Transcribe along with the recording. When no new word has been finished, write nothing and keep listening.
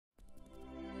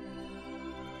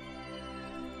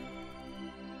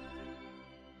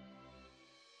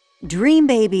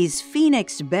Dreambaby's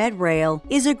Phoenix bed rail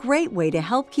is a great way to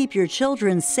help keep your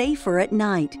children safer at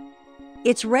night.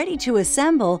 It's ready to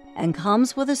assemble and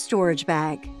comes with a storage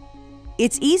bag.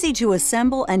 It's easy to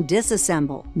assemble and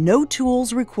disassemble, no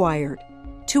tools required.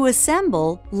 To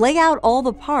assemble, lay out all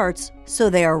the parts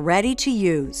so they are ready to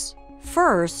use.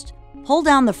 First, pull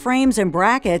down the frames and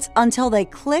brackets until they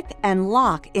click and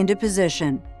lock into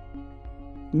position.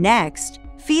 Next,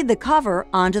 feed the cover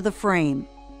onto the frame.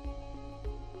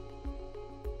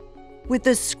 With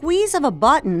the squeeze of a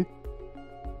button,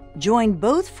 join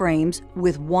both frames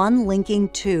with one linking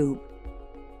tube.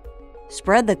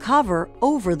 Spread the cover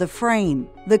over the frame.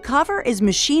 The cover is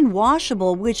machine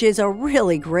washable, which is a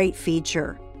really great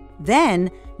feature.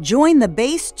 Then, join the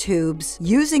base tubes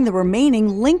using the remaining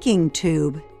linking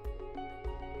tube.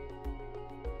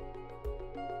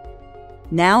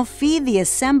 Now feed the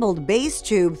assembled base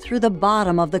tube through the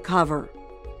bottom of the cover.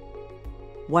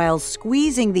 While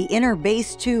squeezing the inner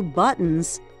base tube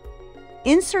buttons,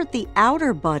 insert the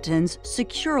outer buttons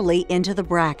securely into the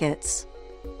brackets.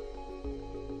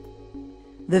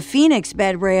 The Phoenix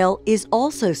bed rail is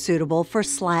also suitable for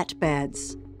slat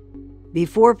beds.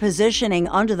 Before positioning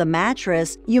under the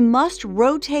mattress, you must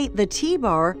rotate the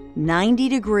T-bar 90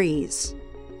 degrees.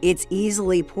 It's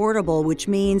easily portable, which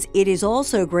means it is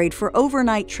also great for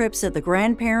overnight trips at the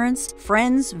grandparents',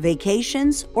 friends',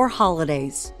 vacations, or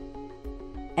holidays.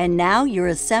 And now your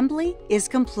assembly is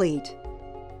complete.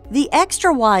 The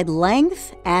extra wide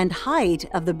length and height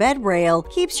of the bed rail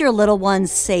keeps your little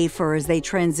ones safer as they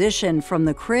transition from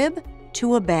the crib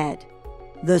to a bed.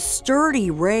 The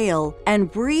sturdy rail and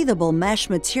breathable mesh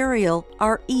material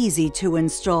are easy to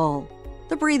install.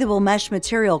 The breathable mesh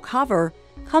material cover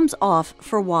comes off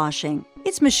for washing.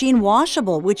 It's machine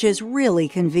washable, which is really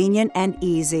convenient and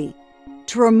easy.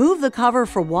 To remove the cover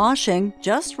for washing,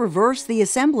 just reverse the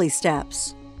assembly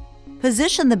steps.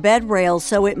 Position the bed rail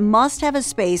so it must have a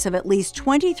space of at least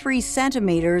 23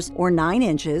 centimeters or 9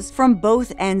 inches from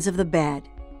both ends of the bed.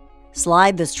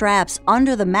 Slide the straps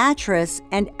under the mattress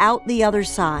and out the other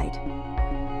side.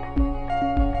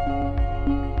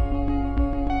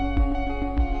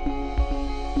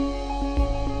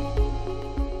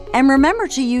 And remember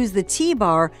to use the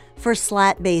T-bar for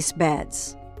slat-base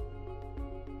beds.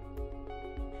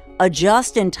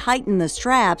 Adjust and tighten the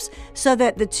straps so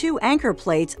that the two anchor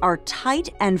plates are tight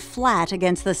and flat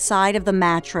against the side of the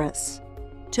mattress.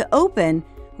 To open,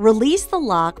 release the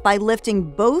lock by lifting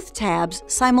both tabs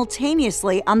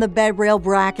simultaneously on the bed rail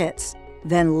brackets,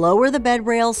 then lower the bed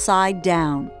rail side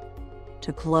down.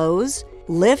 To close,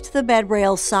 lift the bed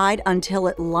rail side until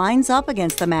it lines up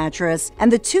against the mattress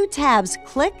and the two tabs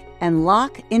click and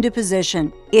lock into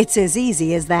position. It's as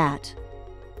easy as that.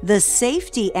 The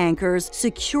safety anchors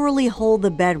securely hold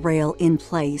the bed rail in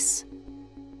place.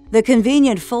 The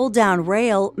convenient fold-down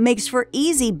rail makes for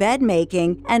easy bed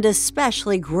making and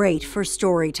especially great for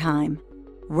story time.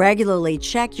 Regularly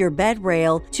check your bed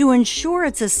rail to ensure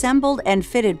it's assembled and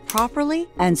fitted properly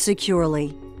and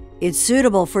securely. It's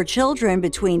suitable for children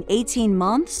between 18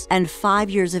 months and 5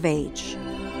 years of age.